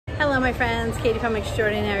my friends, Katie from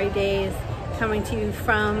Extraordinary Days, coming to you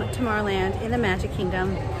from Tomorrowland in the Magic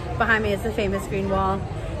Kingdom. Behind me is the famous green wall.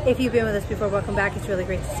 If you've been with us before, welcome back. It's really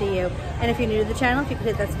great to see you. And if you're new to the channel, if you could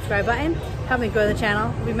hit that subscribe button, help me grow the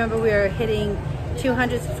channel. Remember, we are hitting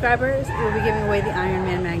 200 subscribers. We'll be giving away the Iron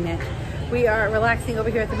Man magnet. We are relaxing over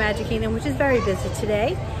here at the Magic Kingdom, which is very busy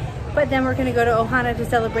today. But then we're gonna go to Ohana to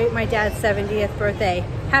celebrate my dad's 70th birthday.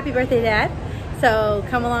 Happy birthday, Dad. So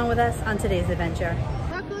come along with us on today's adventure.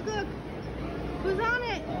 Look, look, look. Who's on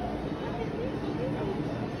it?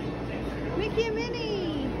 Mickey and Minnie.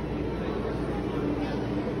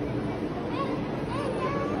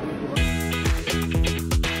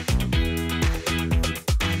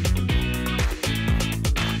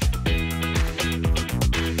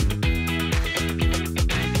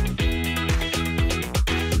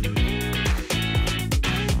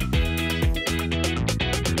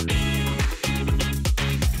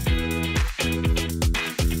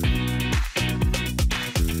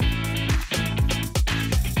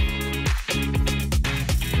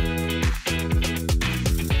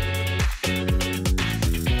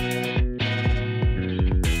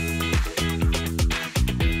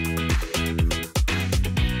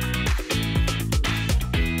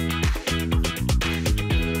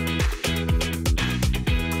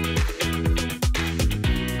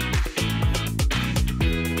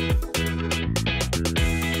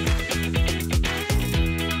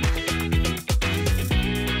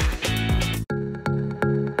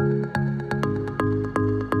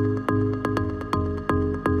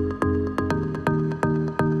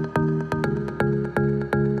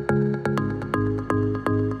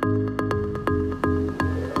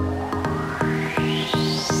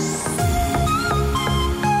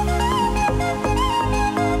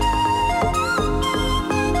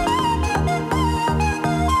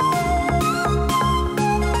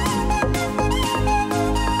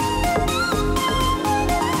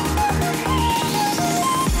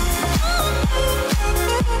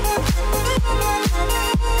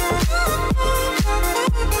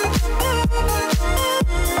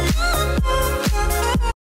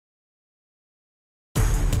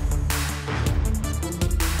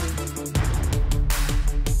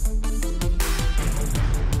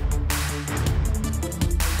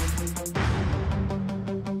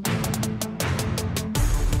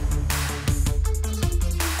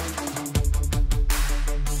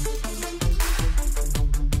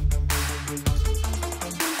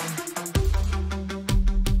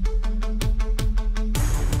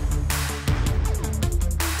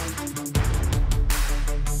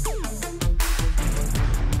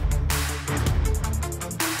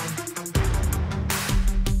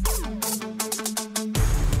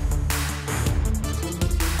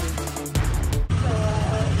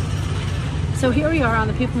 So here we are on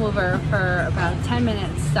the People Mover for about 10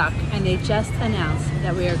 minutes stuck, and they just announced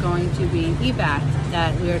that we are going to be evac'd,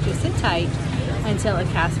 that we are to sit tight until a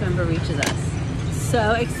cast member reaches us.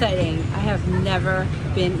 So exciting. I have never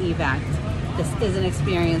been evac'd. This is an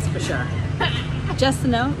experience for sure. Just to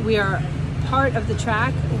note, we are part of the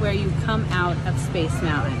track where you come out of Space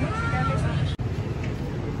Mountain.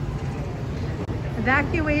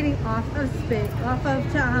 Evacuating off of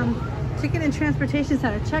Ticket and Transportation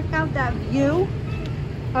Center. Check out that view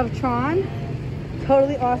of Tron.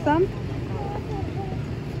 Totally awesome.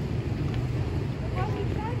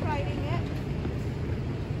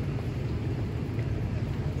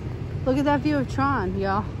 Look at that view of Tron,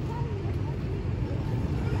 y'all.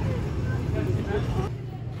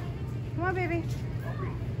 Come on, baby.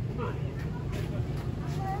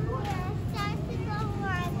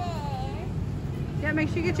 Yeah, make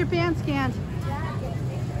sure you get your band scanned.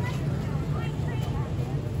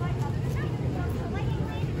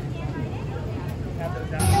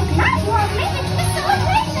 Hello!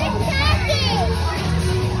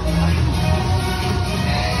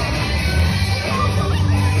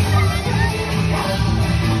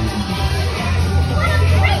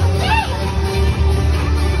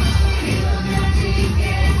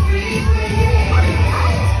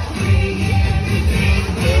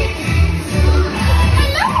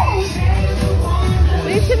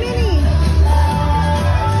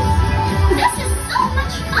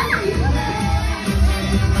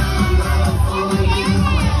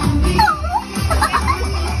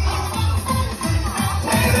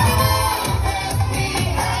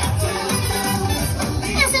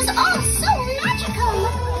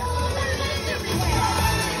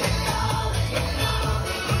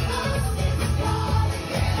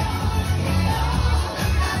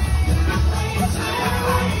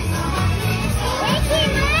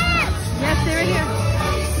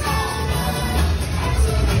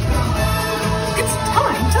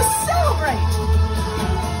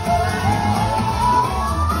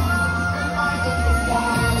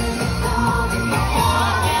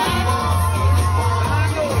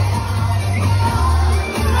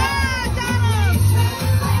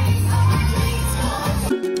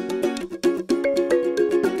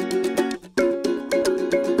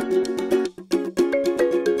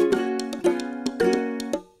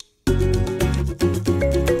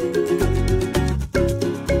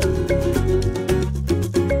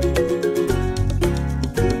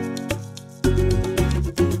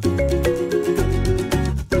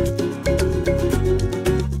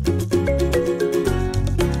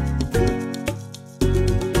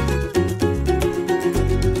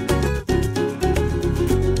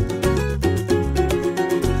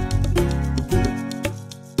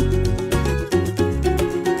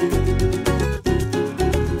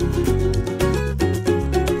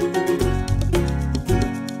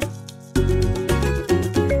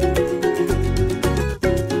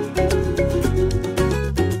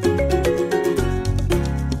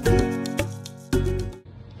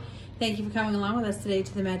 Thank you for coming along with us today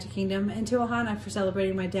to the Magic Kingdom and to Ohana for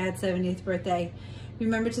celebrating my dad's 70th birthday.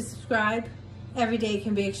 Remember to subscribe. Every day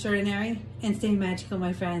can be extraordinary, and stay magical,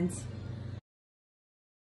 my friends.